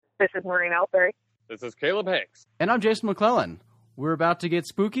This is Maureen Ellsbury. This is Caleb Hanks. And I'm Jason McClellan. We're about to get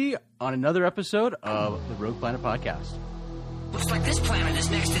spooky on another episode of the Rogue Planet Podcast. Looks like this planet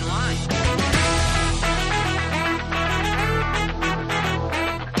is next in line.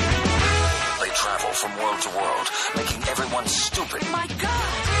 They travel from world to world, making everyone stupid. My God,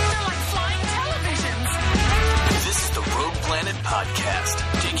 they're like flying televisions. This is the Rogue Planet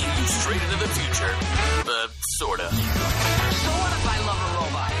Podcast, taking you straight into the future. Sorta. So what if I love a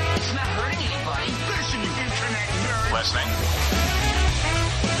robot? It's not hurting anybody. Listen, you internet nerd. Listening?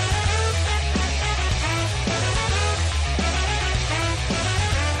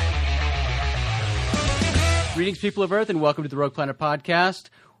 Greetings, people of Earth, and welcome to the Rogue Planet Podcast.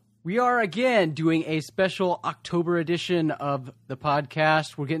 We are again doing a special October edition of the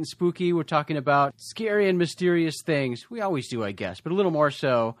podcast. We're getting spooky. We're talking about scary and mysterious things. We always do, I guess, but a little more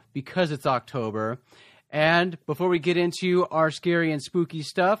so because it's October. And before we get into our scary and spooky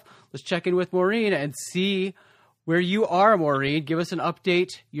stuff, let's check in with Maureen and see where you are, Maureen. Give us an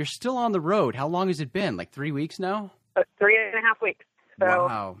update. You're still on the road. How long has it been? Like 3 weeks now? 3.5 weeks. So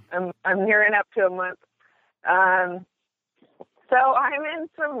wow. I'm nearing up to a month. So I'm in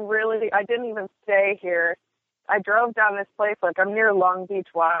some really, I didn't even stay here. I drove down this place, like I'm near Long Beach,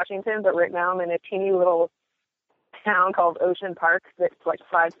 Washington, but right now I'm in a teeny little town called Ocean Park that's like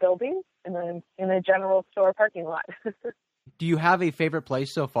 5 buildings and then in a general store parking lot. Do you have a favorite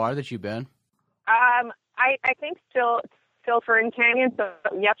place so far that you've been? I think still Fern Canyon. So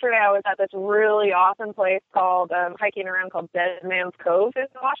yesterday I was at this really awesome place called, hiking around called Dead Man's Cove in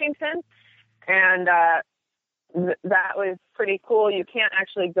Washington. And, that was pretty cool. You can't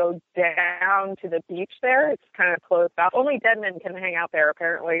actually go down to the beach there. It's kind of closed off. Only dead men can hang out there,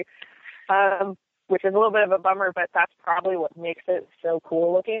 apparently, which is a little bit of a bummer, but that's probably what makes it so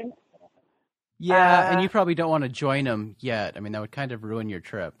cool looking. Yeah, and you probably don't want to join them yet. I mean, that would kind of ruin your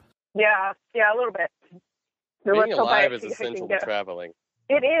trip. Yeah, a little bit. Being alive is essential to traveling.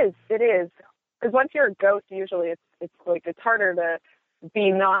 It is. Because once you're a ghost, usually it's harder to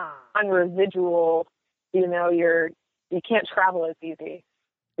be non-residual. You know, you can't travel as easy.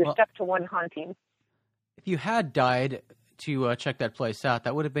 You're stuck to one haunting. If you had died to check that place out,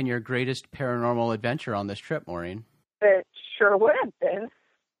 that would have been your greatest paranormal adventure on this trip, Maureen. It sure would have been.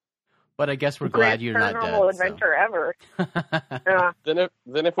 But I guess we're glad you're not dead. Paranormal adventure ever. Yeah. Then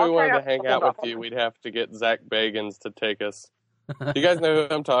if we wanted to hang out with you, we'd have to get Zach Bagans to take us. Do you guys know who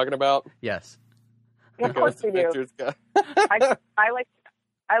I'm talking about? Yes. Of course we do.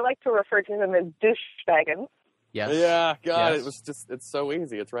 I like to refer to them as douchebaggins. Yes. Yeah, God, yes. It's so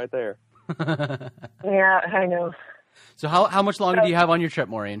easy. It's right there. Yeah, I know. So how much longer do you have on your trip,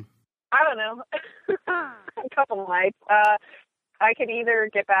 Maureen? I don't know. A couple nights. I could either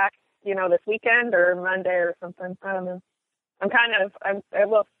get back, this weekend or Monday or something. I don't know. I'm a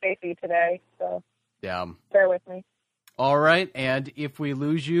little spacey today, so yeah. Bear with me. All right, and if we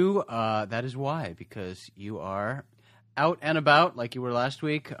lose you, that is why, because you are out and about like you were last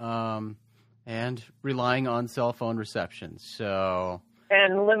week, and relying on cell phone reception. So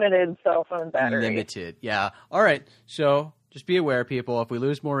and limited cell phone battery. Limited, yeah. All right, so just be aware, people. If we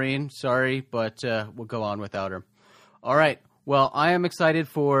lose Maureen, sorry, but we'll go on without her. All right. Well, I am excited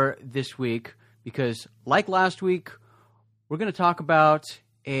for this week because, like last week, we're going to talk about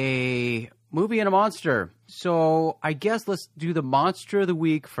a movie and a monster. So I guess let's do the monster of the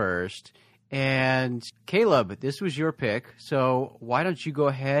week first. And Caleb, this was your pick, so why don't you go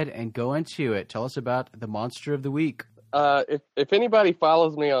ahead and go into it? Tell us about the monster of the week. If anybody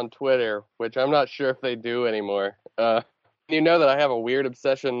follows me on Twitter, which I'm not sure if they do anymore, you know that I have a weird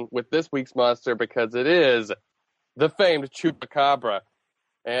obsession with this week's monster because it is the famed Chupacabra.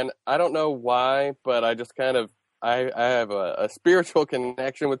 And I don't know why, but I just kind of, I have a spiritual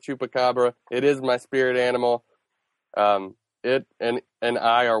connection with Chupacabra. It is my spirit animal. It and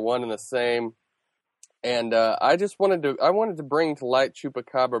I are one and the same, and I wanted to bring to light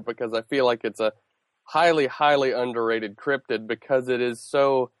Chupacabra because I feel like it's a highly, highly underrated cryptid because it is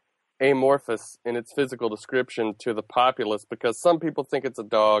so amorphous in its physical description to the populace. Because some people think it's a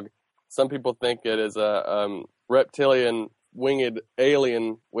dog, some people think it is a reptilian winged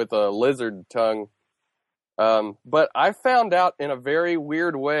alien with a lizard tongue. But I found out in a very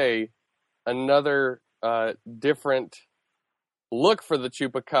weird way another different look for the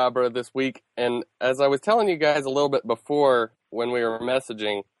Chupacabra this week. And as I was telling you guys a little bit before when we were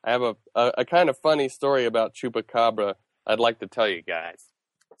messaging, I have a kind of funny story about Chupacabra I'd like to tell you guys.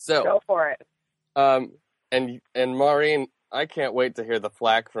 So go for it. And Maureen, I can't wait to hear the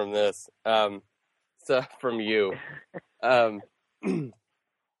flack from this. So from you. So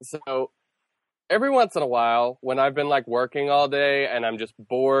every once in a while, when I've been like working all day and I'm just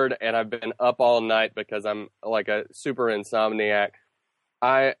bored and I've been up all night because I'm like a super insomniac,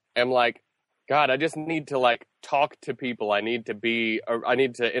 I am like, God, I just need to like talk to people. I need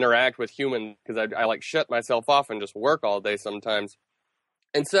to interact with humans because I like shut myself off and just work all day sometimes.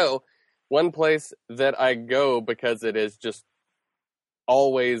 And so one place that I go because it is just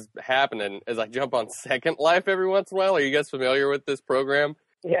always happening is I jump on Second Life every once in a while. Are you guys familiar with this program?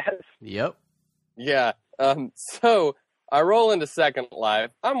 Yes. Yep. Yeah. So I roll into Second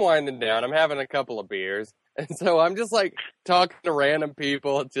Life. I'm winding down. I'm having a couple of beers. And so I'm just like talking to random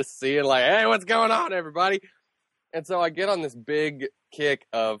people, just seeing like, hey, what's going on, everybody? And so I get on this big kick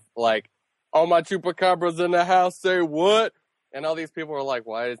of like, all my chupacabras in the house say what? And all these people are like,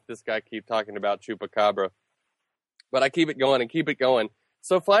 why does this guy keep talking about chupacabra? But I keep it going and keep it going.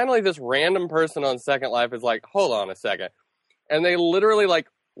 So finally this random person on Second Life is like, hold on a second. And they literally like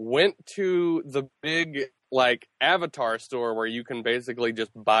went to the big like avatar store where you can basically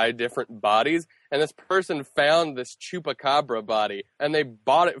just buy different bodies, and this person found this chupacabra body and they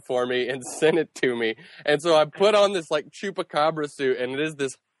bought it for me and sent it to me. And so I put on this like chupacabra suit, and it is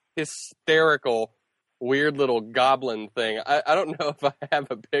this hysterical weird little goblin thing. I don't know if I have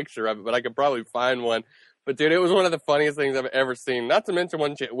a picture of it, but I could probably find one. But dude, it was one of the funniest things I've ever seen. Not to mention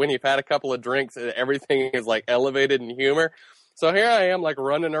when you've had a couple of drinks and everything is like elevated in humor. So here I am, like,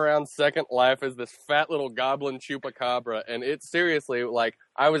 running around Second Life as this fat little goblin chupacabra, and it's seriously, like,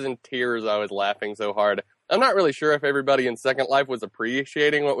 I was in tears. I was laughing so hard. I'm not really sure if everybody in Second Life was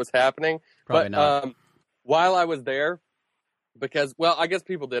appreciating what was happening. Probably but not. While I was there, because, well, I guess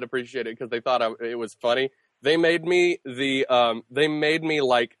people did appreciate it because they thought it was funny. They made me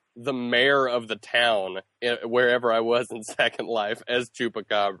like the mayor of the town wherever I was in Second Life as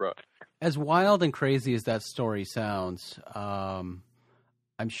Chupacabra. As wild and crazy as that story sounds, I'm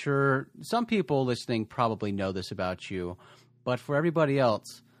sure some people listening probably know this about you, but for everybody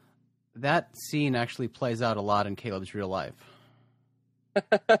else, that scene actually plays out a lot in Caleb's real life.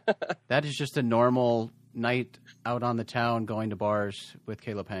 That is just a normal night out on the town going to bars with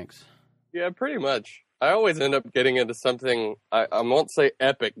Caleb Hanks. Yeah, pretty much. I always end up getting into something, I won't say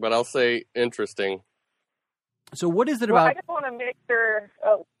epic, but I'll say interesting. So what is it Well, about... I just want to make sure...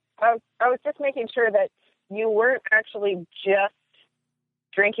 I was just making sure that you weren't actually just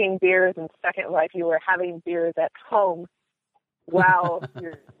drinking beers in Second Life. You were having beers at home while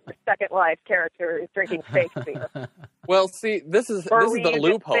your Second Life character is drinking fake beer. Well, see, this is the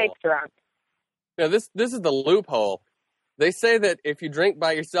loophole. Fake drunk? Yeah, this is the loophole. They say that if you drink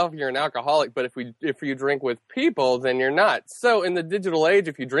by yourself, you're an alcoholic, but if you drink with people, then you're not. So in the digital age,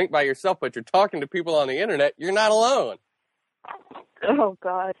 if you drink by yourself, but you're talking to people on the internet, you're not alone. Oh,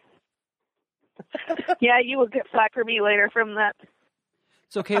 God. Yeah, you will get flack for me later from that.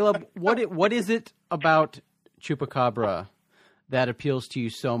 So, Caleb, what is it about Chupacabra that appeals to you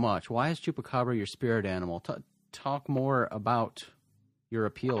so much? Why is Chupacabra your spirit animal? Talk more about your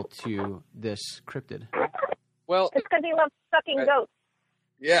appeal to this cryptid. Well, it's because he loves sucking goats.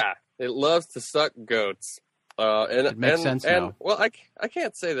 Yeah, it loves to suck goats. It makes sense now. Well, I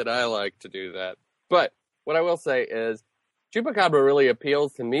can't say that I like to do that. But what I will say is Chupacabra really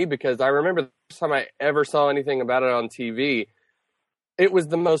appeals to me because I remember the first time I ever saw anything about it on TV, it was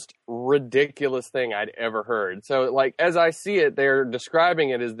the most ridiculous thing I'd ever heard. So, like, as I see it, they're describing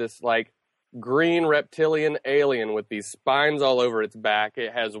it as this, like, green reptilian alien with these spines all over its back.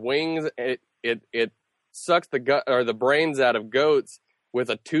 It has wings. It sucks the gut or the brains out of goats with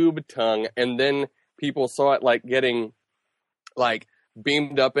a tube tongue, and then people saw it, like, getting, like,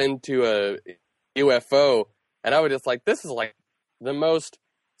 beamed up into a UFO. And I was just like, this is like the most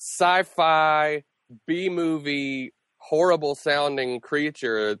sci-fi, B-movie, horrible-sounding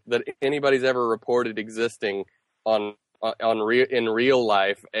creature that anybody's ever reported existing in real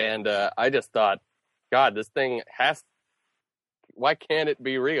life. And I just thought, God, this thing why can't it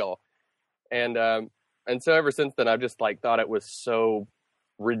be real? And so ever since then, I've just like thought it was so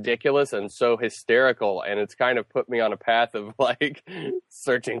ridiculous and so hysterical. And it's kind of put me on a path of like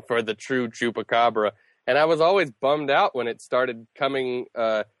searching for the true Chupacabra. And I was always bummed out when it started coming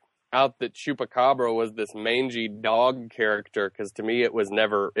out that Chupacabra was this mangy dog character, because to me it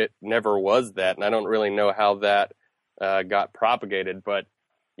never was that, and I don't really know how that got propagated. But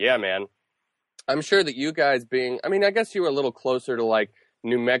yeah, man, I'm sure that you guys I guess you were a little closer to like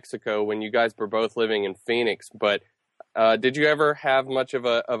New Mexico when you guys were both living in Phoenix, but did you ever have much of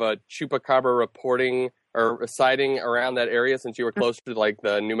a Chupacabra reporting or sighting around that area since you were closer to like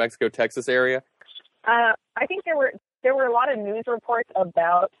the New Mexico, Texas area? I think there were a lot of news reports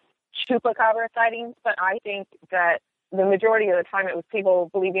about Chupacabra sightings, but I think that the majority of the time it was people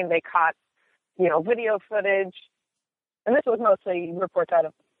believing they caught video footage. And this was mostly reports out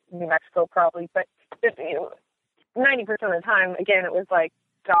of New Mexico, probably, but 90% of the time, again, it was like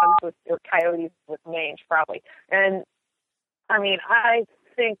dogs or coyotes with mange, probably. And I mean, I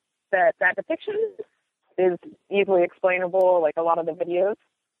think that depiction is easily explainable, like a lot of the videos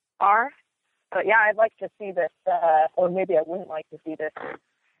are. But yeah, I'd like to see this, or maybe I wouldn't like to see this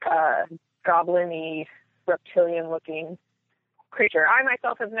goblin-y, reptilian-looking creature. I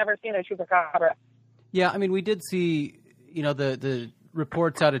myself have never seen a chupacabra. Yeah, I mean, we did see, the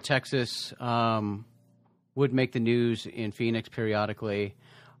reports out of Texas would make the news in Phoenix periodically.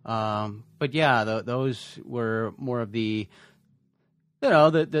 But yeah, those were more of the,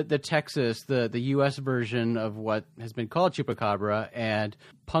 the Texas, the U.S. version of what has been called chupacabra. And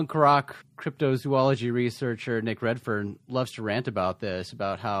punk rock cryptozoology researcher Nick Redfern loves to rant about this,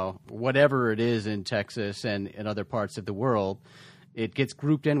 about how whatever it is in Texas and in other parts of the world, it gets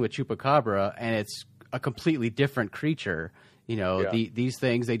grouped in with chupacabra, and it's a completely different creature. These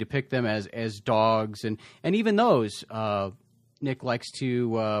things, they depict them as dogs, and even those, Nick likes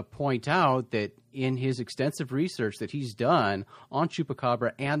to point out that in his extensive research that he's done on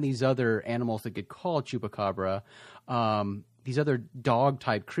chupacabra and these other animals that get called chupacabra, these other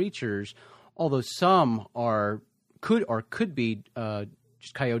dog-type creatures, although some could be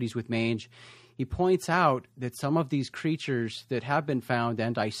just coyotes with mange, he points out that some of these creatures that have been found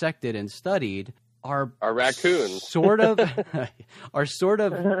and dissected and studied are raccoons, sort of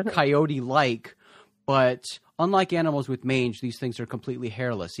coyote-like, but unlike animals with mange, these things are completely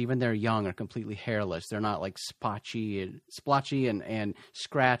hairless. Even their young are completely hairless. They're not like splotchy and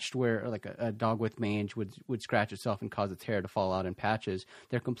scratched, where like a dog with mange would scratch itself and cause its hair to fall out in patches.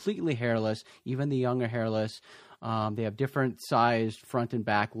 They're completely hairless. Even the young are hairless. They have different sized front and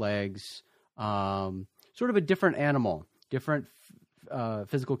back legs. Sort of a different animal, different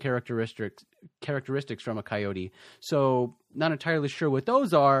physical characteristics from a coyote. So not entirely sure what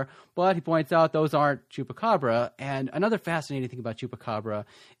those are, but he points out those aren't chupacabra. And another fascinating thing about chupacabra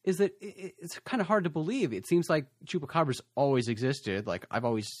is that it's kind of hard to believe. It seems like chupacabras always existed.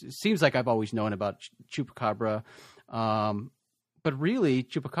 Seems like I've always known about chupacabra. But really,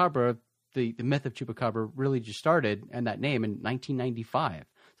 chupacabra, the myth of chupacabra really just started, and that name, in 1995.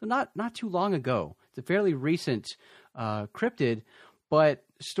 So not too long ago. It's a fairly recent cryptid, but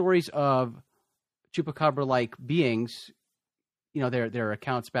stories of chupacabra-like beings, there are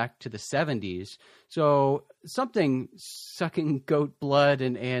accounts back to the 70s. So something sucking goat blood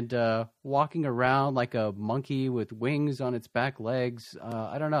and walking around like a monkey with wings on its back legs.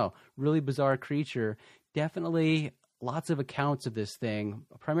 I don't know. Really bizarre creature. Definitely lots of accounts of this thing,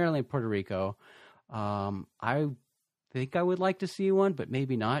 primarily in Puerto Rico. I think I would like to see one, but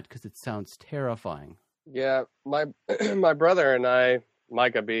maybe not, because it sounds terrifying. Yeah, my brother and I,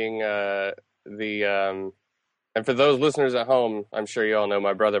 Micah being and for those listeners at home, I'm sure you all know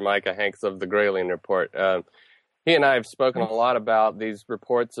my brother Micah Hanks of the Grayling Report. He and I have spoken a lot about these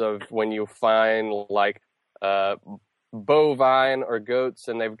reports of when you find like bovine or goats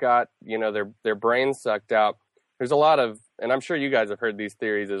and they've got their brains sucked out. There's a lot of, and I'm sure you guys have heard these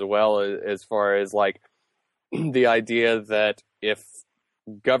theories as well, as far as like the idea that if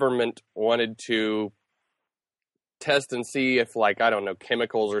government wanted to test and see if, like, I don't know,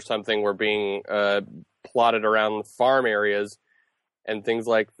 chemicals or something were being plotted around farm areas and things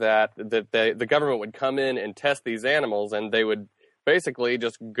like that, that the government would come in and test these animals, and they would basically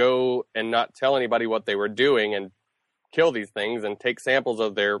just go and not tell anybody what they were doing and kill these things and take samples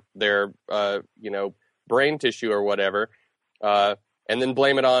of their brain tissue or whatever, and then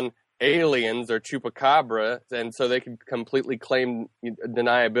blame it on aliens or chupacabra, and so they could completely claim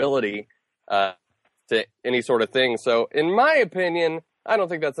deniability to any sort of thing. So in my opinion, I don't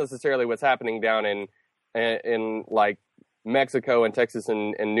think that's necessarily what's happening down in like Mexico and Texas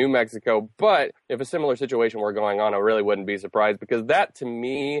and New Mexico. But if a similar situation were going on, I really wouldn't be surprised, because that to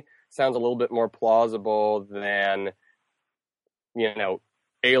me sounds a little bit more plausible than,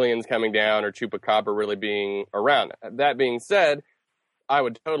 aliens coming down or chupacabra really being around. That being said, I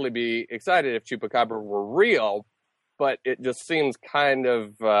would totally be excited if chupacabra were real, but it just seems kind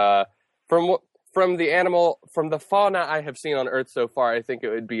of, from the fauna I have seen on Earth so far, I think it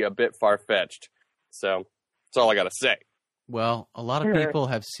would be a bit far-fetched. So that's all I got to say. Well, a lot of people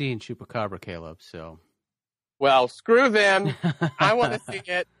have seen chupacabra, Caleb, so. Well, screw them. I want to see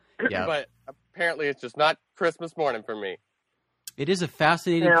it, yeah. But apparently it's just not Christmas morning for me. It is a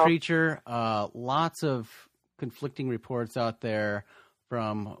fascinating creature. Lots of conflicting reports out there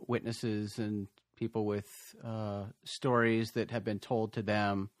from witnesses and people with stories that have been told to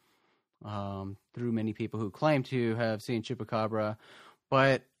them through many people who claim to have seen chupacabra.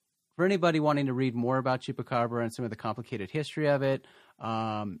 But For anybody wanting to read more about Chupacabra and some of the complicated history of it,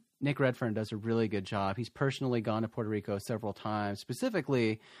 Nick Redfern does a really good job. He's personally gone to Puerto Rico several times,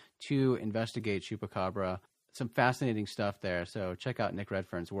 specifically to investigate Chupacabra. Some fascinating stuff there. So check out Nick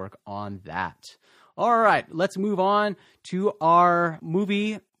Redfern's work on that. All right, let's move on to our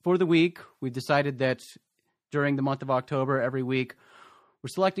movie for the week. We decided that during the month of October, every week, we're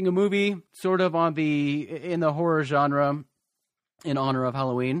selecting a movie sort of in the horror genre in honor of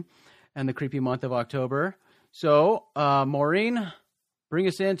Halloween and the creepy month of October. So, Maureen, bring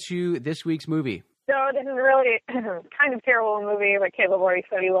us into this week's movie. So this is a really kind of terrible movie, but Caleb already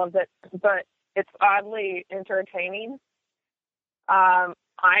said he loves it, but it's oddly entertaining. I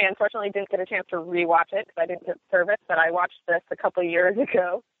unfortunately didn't get a chance to rewatch it because I didn't get service, but I watched this a couple of years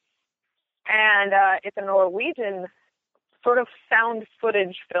ago. And it's a Norwegian sort of found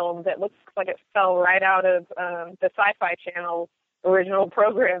footage film that looks like it fell right out of the Sci-Fi Channel original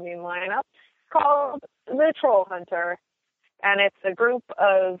programming lineup, called The Troll Hunter. And it's a group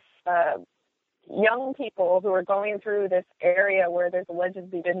of young people who are going through this area where there's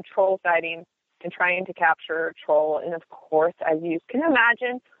allegedly been troll sightings and trying to capture a troll. And of course, as you can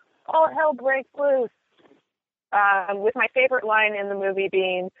imagine, all hell breaks loose. With my favorite line in the movie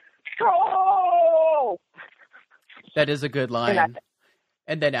being, "Troll!" That is a good line.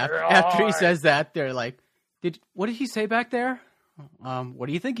 And then after he says that, they're like, what did he say back there? What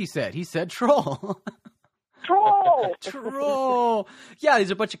do you think he said? He said troll. Troll! Troll! Yeah, there's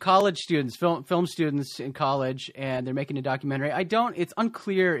a bunch of college students, film students in college, and they're making a documentary. It's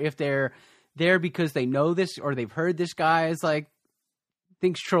unclear if they're there because they know this or they've heard this guy is like,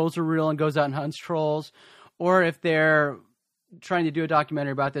 thinks trolls are real and goes out and hunts trolls, or if they're trying to do a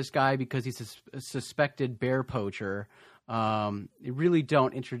documentary about this guy because he's a suspected bear poacher. They really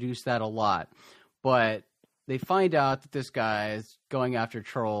don't introduce that a lot, but they find out that this guy is going after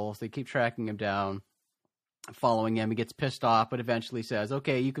trolls. They keep tracking him down, following him. He gets pissed off, but eventually says,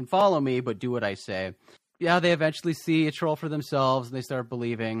 okay, you can follow me, but do what I say. Yeah, they eventually see a troll for themselves, and they start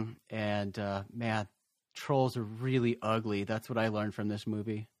believing. And, man, trolls are really ugly. That's what I learned from this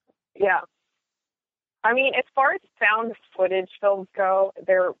movie. Yeah. I mean, as far as found footage films go,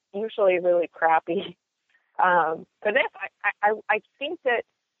 they're usually really crappy. But I think that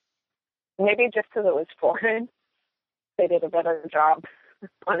maybe just because it was foreign, they did a better job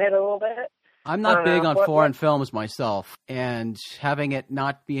on it a little bit. I'm not big on foreign films myself, and having it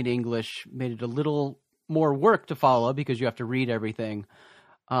not be in English made it a little more work to follow because you have to read everything.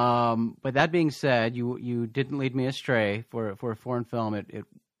 But that being said, you didn't lead me astray for a foreign film. It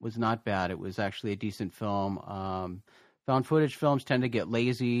was not bad. It was actually a decent film. Found footage films tend to get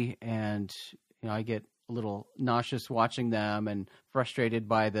lazy, and I get a little nauseous watching them and frustrated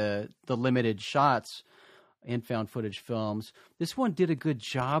by the limited shots in found footage films. This one did a good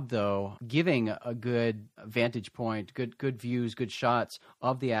job, though, giving a good vantage point, good views, good shots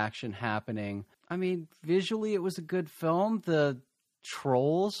of the action happening. I mean, visually, it was a good film. The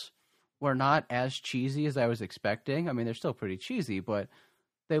trolls were not as cheesy as I was expecting. I mean, they're still pretty cheesy, but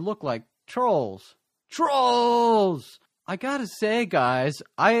they look like trolls. Trolls! I gotta say, guys,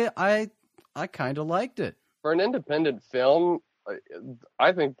 I kind of liked it. For an independent film,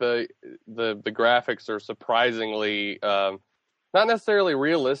 I think the graphics are surprisingly not necessarily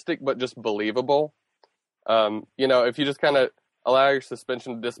realistic, but just believable. If you just kind of allow your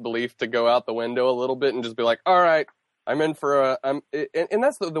suspension of disbelief to go out the window a little bit and just be like, all right, I'm in for and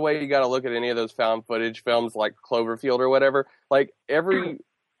that's the way you got to look at any of those found footage films like Cloverfield or whatever. Like every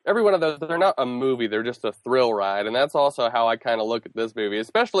one of those, they're not a movie, they're just a thrill ride. And that's also how I kind of look at this movie,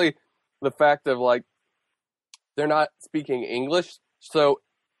 especially the fact of like, they're not speaking English. So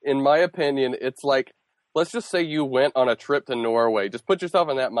in my opinion, it's like, let's just say you went on a trip to Norway. Just put yourself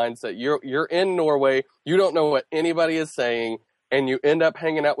in that mindset. You're in Norway. You don't know what anybody is saying. And you end up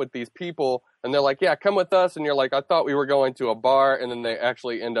hanging out with these people. And they're like, yeah, come with us. And you're like, I thought we were going to a bar. And then they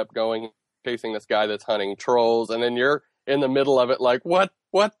actually end up chasing this guy that's hunting trolls. And then you're in the middle of it like,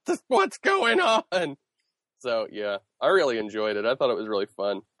 what's going on? So, yeah, I really enjoyed it. I thought it was really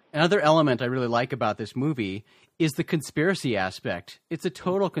fun. Another element I really like about this movie is the conspiracy aspect. It's a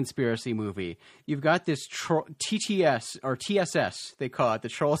total conspiracy movie. You've got this TTS or TSS, they call it, the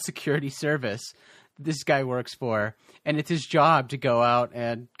Troll Security Service, this guy works for, and it's his job to go out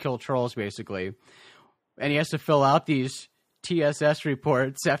and kill trolls, basically. And he has to fill out these TSS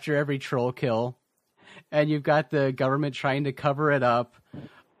reports after every troll kill. And you've got the government trying to cover it up.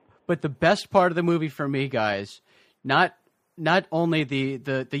 But the best part of the movie for me, guys, not only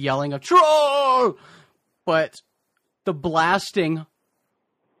the yelling of troll, but the blasting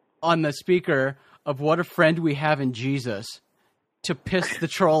on the speaker of what a friend we have in Jesus. to piss the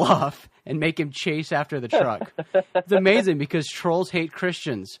troll off and make him chase after the truck. It's amazing because trolls hate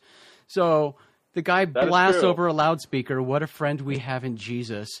Christians. So the guy blasts over a loudspeaker, "What a friend we have in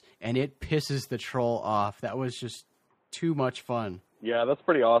Jesus," and it pisses the troll off. That was just too much fun. Yeah, that's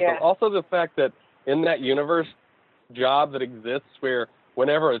pretty awesome. Yeah. Also, the fact that in that universe, job that exists where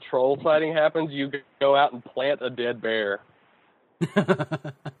whenever a troll sighting happens, you go out and plant a dead bear.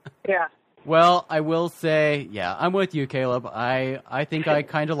 Yeah. Well, I will say, yeah, I'm with you, Caleb. I think I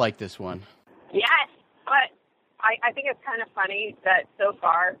kind of like this one. Yes, but I think it's kind of funny that so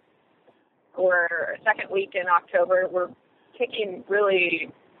far, for second week in October, we're picking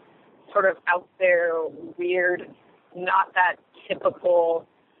really sort of out there, weird, not that typical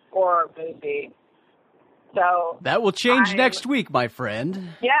horror movie. So That will change next week, my friend.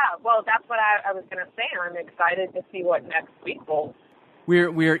 Yeah, well, that's what I was going to say. I'm excited to see what next week holds.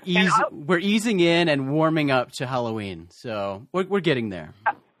 We're easing in and warming up to Halloween, so we're getting there.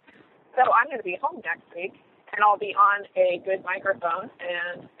 So I'm going to be home next week, and I'll be on a good microphone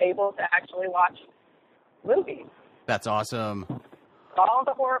and able to actually watch movies. That's awesome. All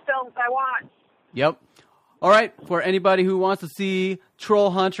the horror films I want. Yep. All right, for anybody who wants to see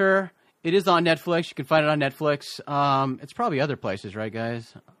Troll Hunter, it is on Netflix. You can find it on Netflix. It's probably other places, right,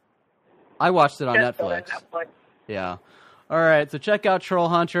 guys? I watched it on Just Netflix. on Netflix. Yeah. All right, so check out Troll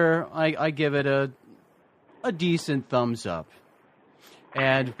Hunter. I give it a decent thumbs up.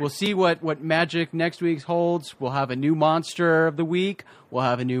 And we'll see what magic next week holds. We'll have a new monster of the week. We'll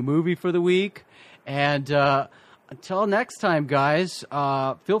have a new movie for the week. And until next time, guys,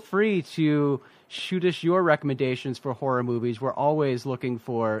 feel free to shoot us your recommendations for horror movies. We're always looking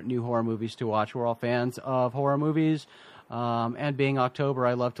for new horror movies to watch. We're all fans of horror movies. And being October,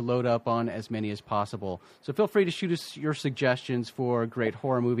 I love to load up on as many as possible. So feel free to shoot us your suggestions for great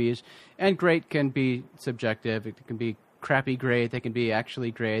horror movies. And great can be subjective. It can be crappy great. They can be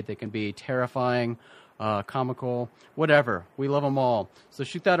actually great. They can be terrifying, comical, whatever. We love them all. So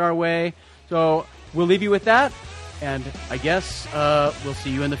shoot that our way. So we'll leave you with that. And I guess we'll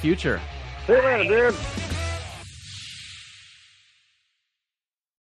see you in the future. See you later, dude.